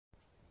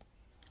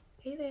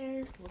Hey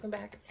there, welcome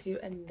back to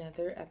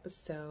another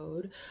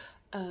episode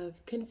of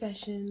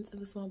Confessions of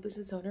a Small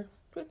Business Owner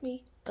with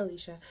me,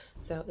 Alicia.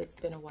 So it's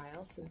been a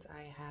while since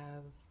I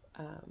have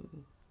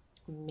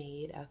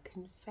made a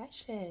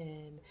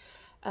confession.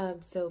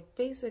 So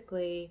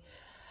basically,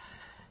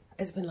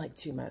 it's been like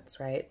 2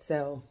 months, right?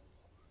 So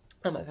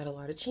I've had a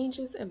lot of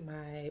changes in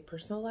my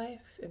personal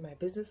life, in my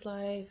business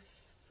life.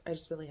 I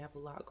just really have a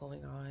lot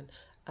going on.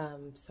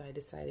 So I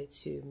decided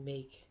to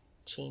make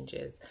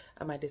changes.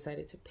 I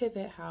decided to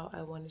pivot how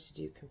I wanted to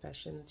do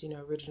confessions.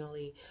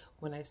 Originally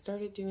when I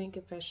started doing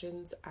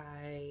confessions,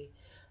 I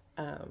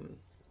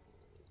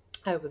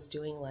was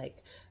doing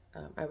like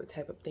I would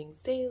type up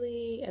things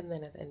daily, and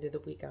then at the end of the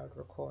week I would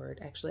record.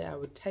 Actually, I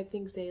would type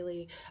things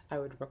daily, I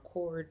would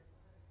record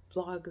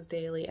vlogs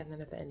daily, and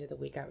then at the end of the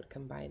week I would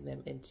combine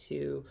them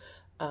into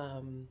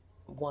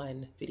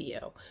one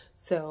video.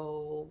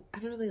 So I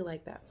don't really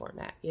like that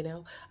format,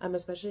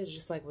 especially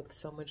just like with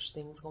so much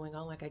things going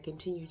on. Like I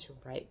continue to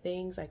write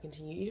things. I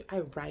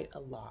write a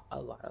lot.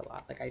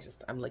 Like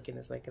I'm looking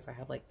this way because I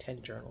have like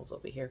 10 journals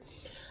over here.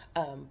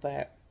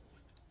 But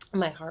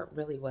my heart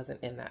really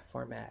wasn't in that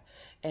format,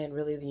 and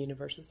really the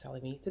universe was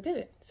telling me to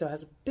pivot. So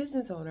as a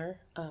business owner,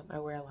 I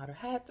wear a lot of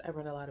hats, I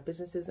run a lot of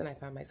businesses, and I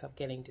found myself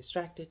getting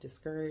distracted,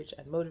 discouraged,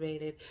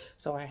 unmotivated.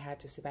 So I had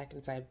to sit back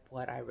and decide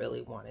what I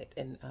really wanted,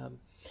 and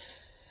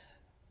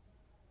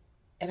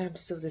I'm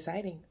still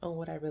deciding on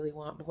what I really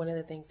want. But one of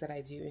the things that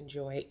I do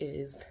enjoy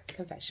is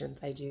confessions.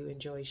 I do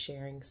enjoy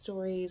sharing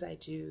stories. I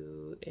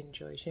do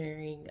enjoy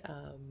sharing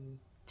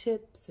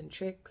tips and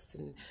tricks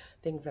and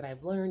things that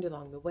I've learned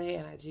along the way,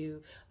 and I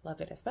do love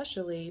it,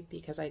 especially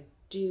because I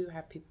do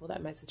have people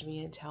that message me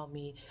and tell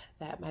me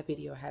that my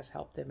video has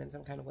helped them in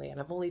some kind of way. And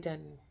I've only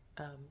done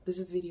this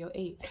is video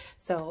 8,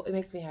 so it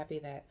makes me happy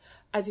that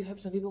I do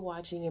have some people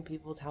watching and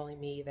people telling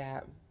me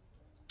that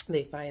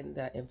they find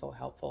the info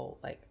helpful,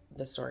 like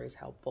the stories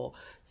helpful.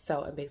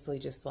 So I'm basically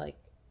just like,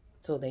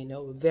 so they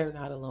know they're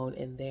not alone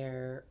in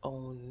their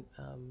own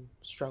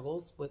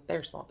struggles with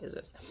their small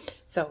business.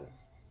 So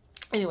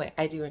anyway,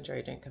 I do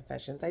enjoy doing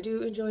confessions. I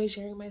do enjoy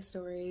sharing my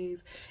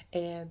stories.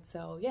 And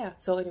so, yeah.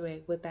 So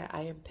anyway, with that,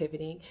 I am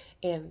pivoting.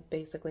 And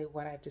basically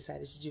what I've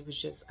decided to do is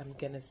just, I'm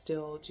going to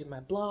still do my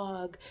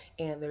blog,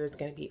 and there's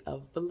going to be a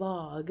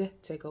vlog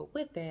to go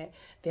with it.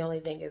 The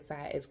only thing is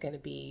that it's going to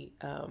be,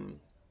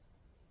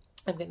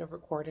 I'm going to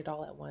record it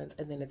all at once,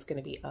 and then it's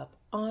going to be up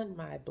on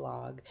my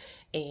blog,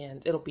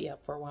 and it'll be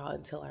up for a while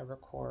until I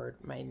record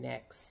my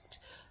next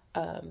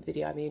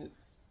video. I mean,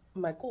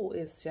 my goal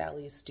is to at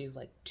least do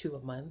like 2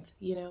 a month,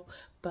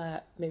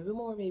 but maybe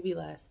more, maybe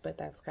less, but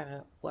that's kind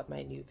of what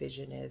my new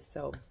vision is.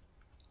 So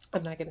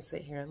I'm not going to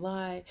sit here and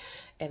lie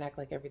and act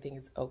like everything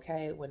is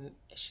okay when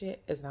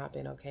shit has not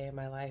been okay in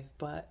my life,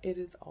 but it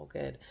is all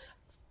good.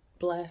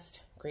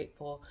 Blessed,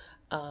 grateful,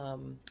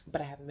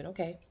 but I haven't been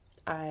okay.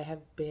 I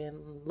have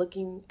been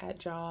looking at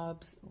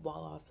jobs while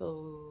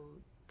also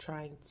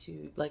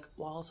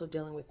while also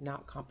dealing with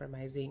not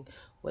compromising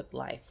with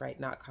life, right?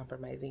 Not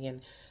compromising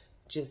and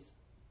just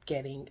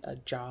getting a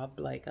job.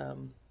 Like,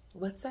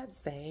 what's that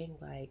saying?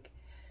 Like,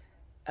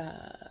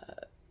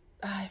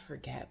 I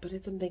forget, but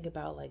it's something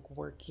about like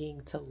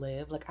working to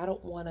live. Like, I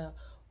don't want to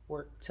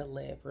work to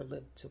live or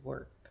live to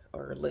work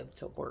or live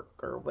to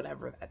work or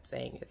whatever that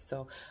saying is.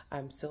 So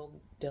I'm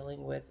still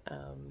dealing with,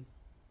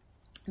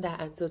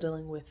 that I'm still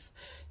dealing with,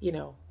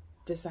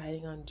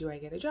 deciding on, do I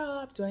get a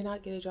job? Do I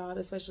not get a job?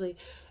 Especially,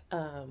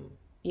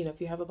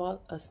 if you have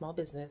a small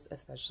business,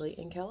 especially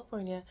in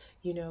California,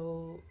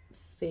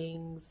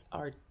 things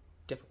are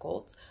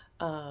difficult.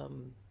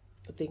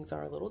 Things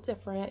are a little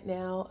different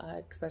now,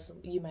 especially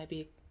you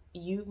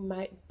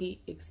might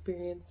be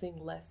experiencing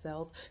less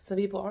sales. Some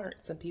people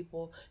aren't. Some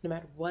people, no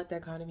matter what the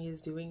economy is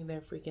doing,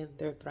 they're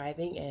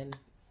thriving, and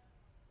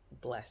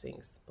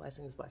blessings.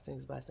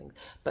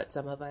 But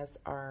some of us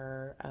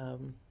are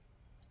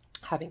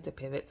having to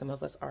pivot. Some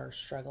of us are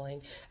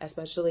struggling,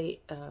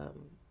 especially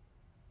I'm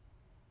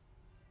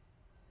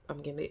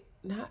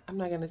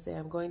not gonna say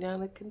I'm going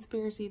down a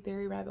conspiracy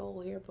theory rabbit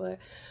hole here, but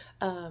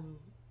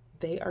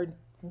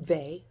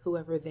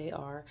whoever they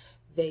are,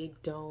 they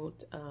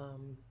don't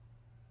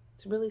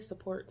really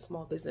support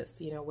small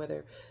business,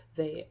 whether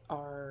they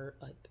are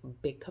like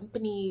big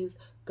companies,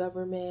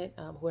 government,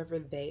 whoever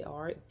they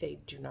are, they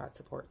do not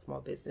support small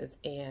business,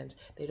 and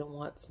they don't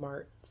want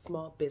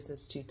small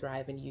business to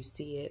thrive. And you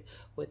see it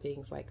with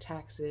things like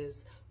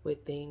taxes,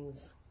 with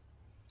things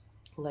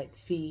like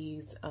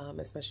fees,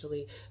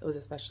 it was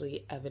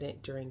especially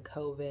evident during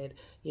COVID,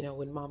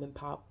 when mom and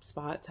pop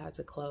spots had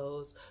to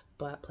close,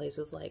 but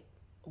places like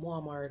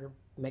Walmart or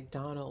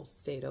McDonald's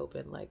stayed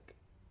open. Like,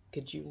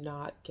 could you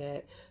not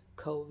get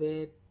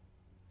COVID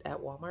at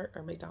Walmart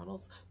or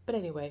McDonald's? But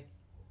anyway,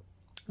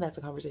 that's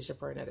a conversation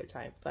for another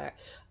time. But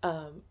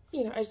I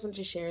just wanted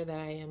to share that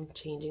I am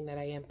changing, that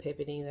I am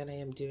pivoting, that I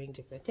am doing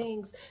different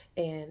things.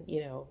 And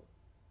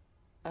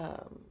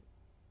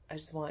I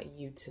just want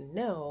you to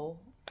know,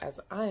 as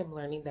I am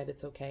learning, that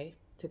it's okay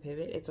to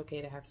pivot. It's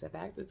okay to have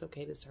setbacks. It's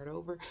okay to start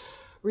over.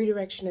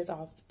 redirection is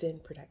often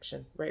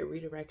protection, right?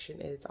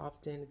 Redirection is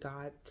often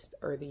God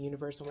or the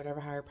universe or whatever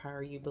higher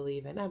power you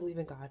believe in. I believe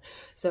in God.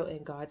 So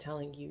in God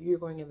telling you, you're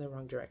going in the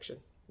wrong direction.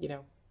 You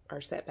know,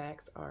 our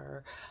setbacks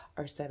are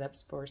our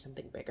setups for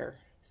something bigger,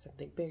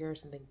 something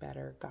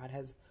better. God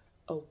has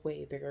a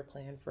way bigger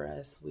plan for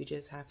us. We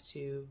just have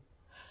to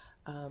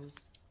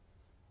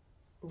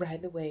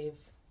ride the wave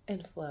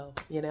and flow,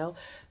 you know?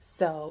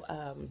 So,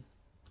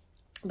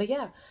 but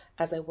yeah,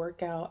 as I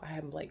work out,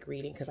 I'm like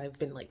reading because I've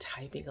been like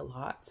typing a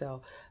lot.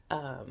 So,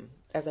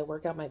 as I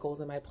work out my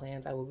goals and my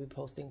plans, I will be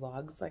posting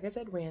vlogs, like I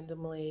said,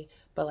 randomly.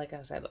 But like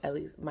I said, at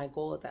least my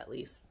goal is at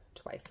least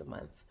twice a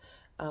month.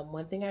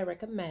 One thing I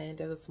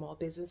recommend as a small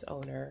business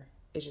owner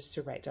is just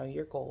to write down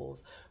your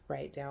goals,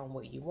 write down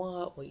what you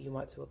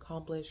want to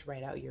accomplish,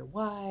 write out your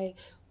why.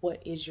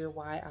 What is your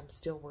why? I'm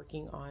still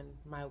working on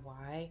my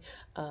why.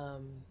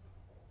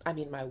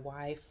 My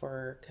why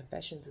for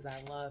Confessions is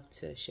I love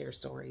to share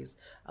stories.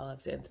 I love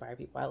to inspire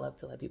people. I love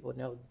to let people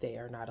know they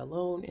are not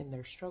alone in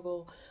their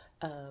struggle.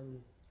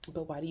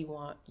 But why do you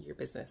want your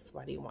business?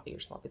 Why do you want your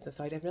small business?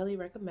 So I definitely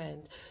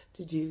recommend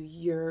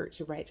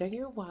to write down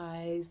your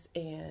whys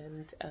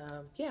and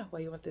why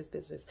you want this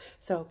business.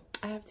 So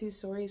I have 2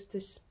 stories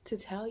to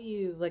tell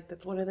you. Like,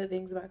 that's one of the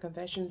things about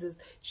Confessions is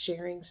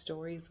sharing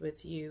stories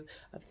with you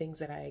of things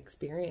that I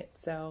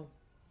experienced. So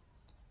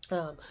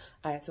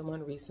I had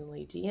someone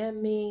recently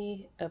DM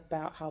me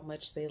about how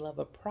much they love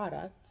a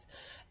product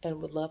and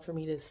would love for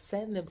me to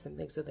send them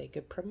something so they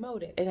could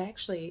promote it. And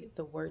actually,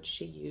 the word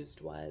she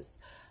used was,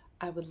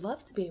 I would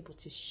love to be able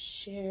to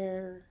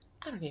share,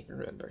 I don't even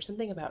remember,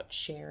 something about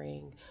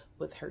sharing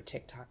with her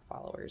TikTok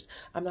followers.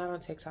 I'm not on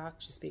TikTok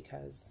just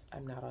because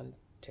I'm not on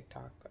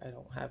TikTok. I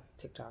don't have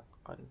TikTok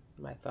on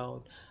my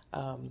phone.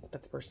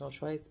 That's a personal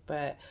choice,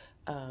 but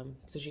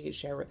so she could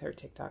share with her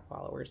TikTok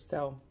followers.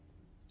 So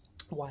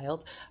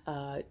wild,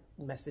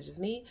 messages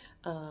me,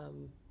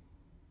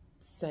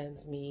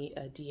 sends me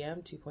a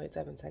DM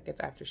 2.7 seconds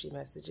after she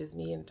messages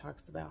me and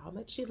talks about how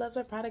much she loves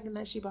my product and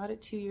that she bought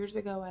it 2 years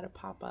ago at a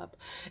pop-up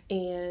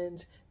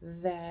and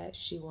that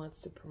she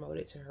wants to promote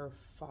it to her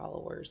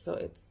followers. So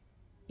it's,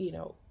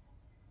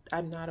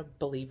 I'm not a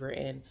believer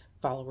in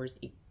followers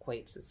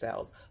equates to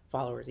sales.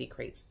 Followers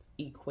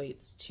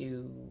equates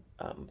to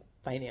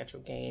financial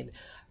gain.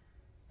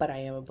 But I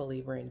am a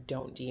believer in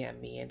don't DM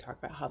me and talk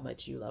about how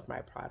much you love my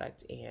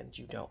product and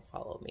you don't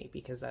follow me,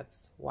 because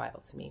that's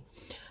wild to me.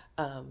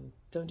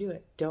 Don't do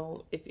it.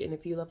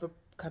 If you love a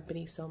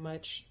company so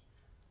much,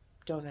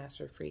 don't ask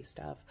for free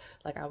stuff.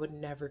 Like, I would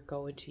never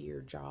go into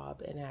your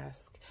job and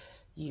ask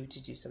you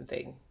to do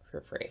something for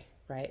free,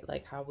 right?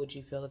 Like, how would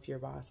you feel if your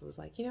boss was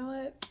like, you know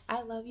what?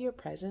 I love your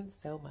presence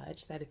so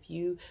much that if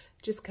you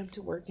just come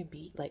to work and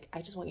be like,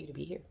 I just want you to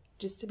be here,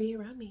 just to be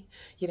around me.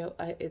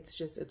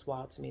 It's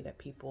wild to me that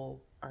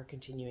people are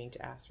continuing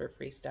to ask for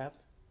free stuff.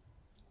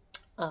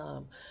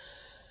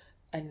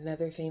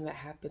 Another thing that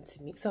happened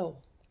to me. So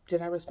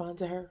did I respond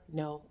to her?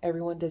 No.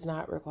 Everyone does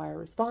not require a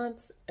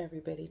response.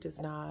 Everybody does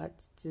not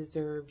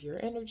deserve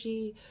your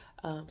energy.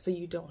 So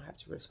you don't have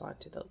to respond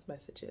to those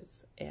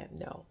messages. And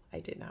no, I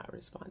did not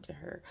respond to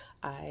her.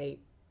 I'm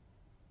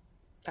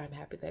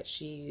happy that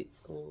she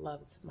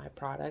loves my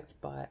product,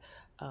 but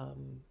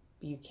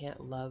you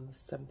can't love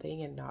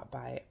something and not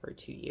buy it for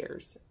 2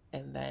 years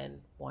and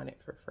then want it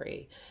for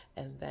free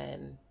and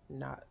then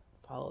not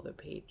follow the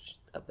page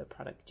of the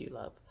product you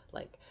love.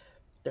 Like,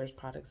 there's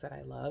products that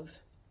I love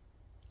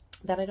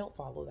that I don't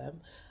follow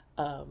them,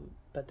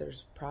 but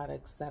there's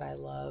products that I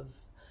love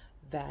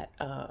that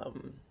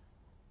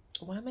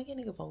why am I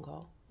getting a phone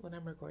call when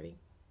I'm recording?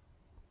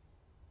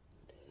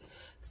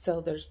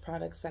 So there's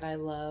products that I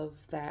love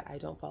that I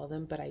don't follow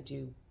them, but I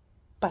do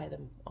buy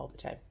them all the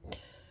time.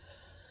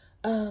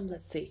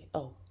 Let's see.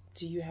 Oh,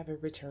 do you have a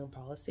return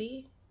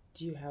policy?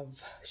 Do you have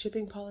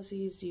shipping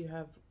policies?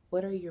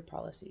 What are your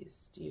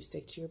policies? Do you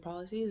stick to your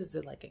policies? Is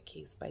it like a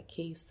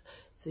case-by-case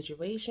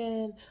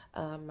situation?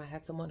 I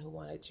had someone who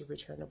wanted to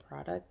return a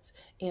product,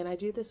 and I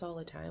do this all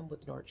the time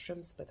with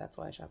Nordstrom's, but that's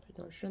why I shop at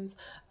Nordstrom's.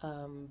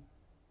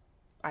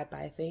 I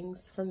buy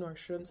things from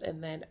Nordstrom's,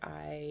 and then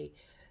I,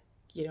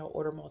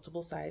 order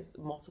multiple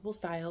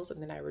styles,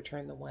 and then I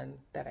return the one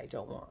that I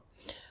don't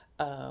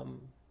want.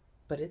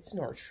 But it's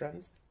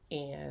Nordstrom's,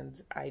 and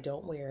I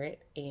don't wear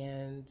it,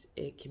 and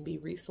it can be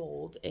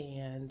resold,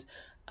 and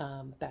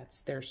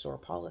that's their store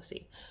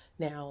policy.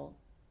 Now,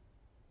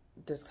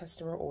 this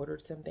customer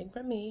ordered something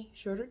from me.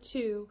 She ordered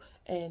 2,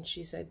 and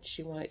she said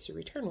she wanted to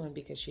return one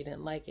because she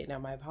didn't like it. Now,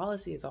 my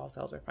policy is all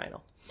sales are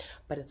final,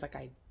 but it's like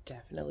I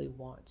definitely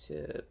want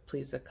to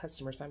please the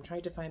customer, so I'm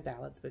trying to find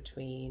balance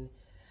between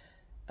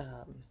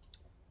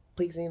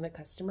pleasing the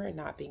customer and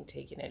not being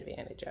taken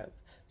advantage of.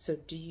 So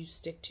do you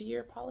stick to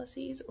your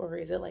policies, or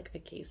is it like a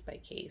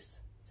case-by-case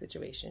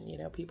situation?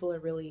 People are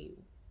really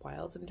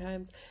wild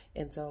sometimes,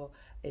 and so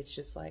it's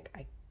just like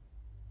I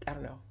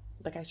don't know,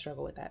 like I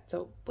struggle with that.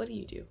 So what do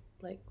you do?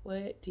 Like,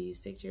 what do you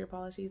stick to your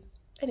policies?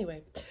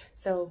 Anyway,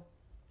 so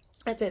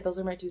that's it. Those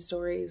are my 2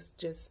 stories.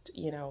 Just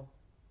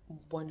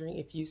wondering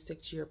if you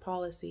stick to your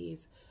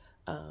policies,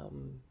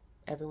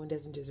 and Everyone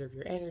doesn't deserve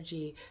your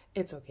energy.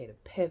 It's okay to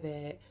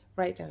pivot.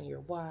 Write down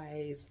your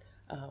whys.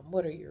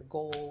 What are your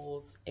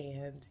goals?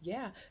 And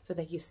yeah, so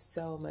thank you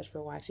so much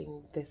for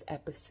watching this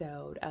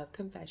episode of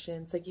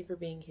Confessions. thank you for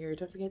being here.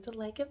 Don't forget to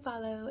like and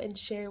follow and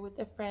share with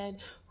a friend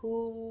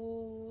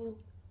who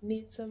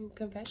needs some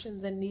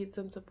confessions and needs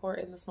some support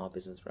in the small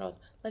business world.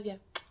 Love ya.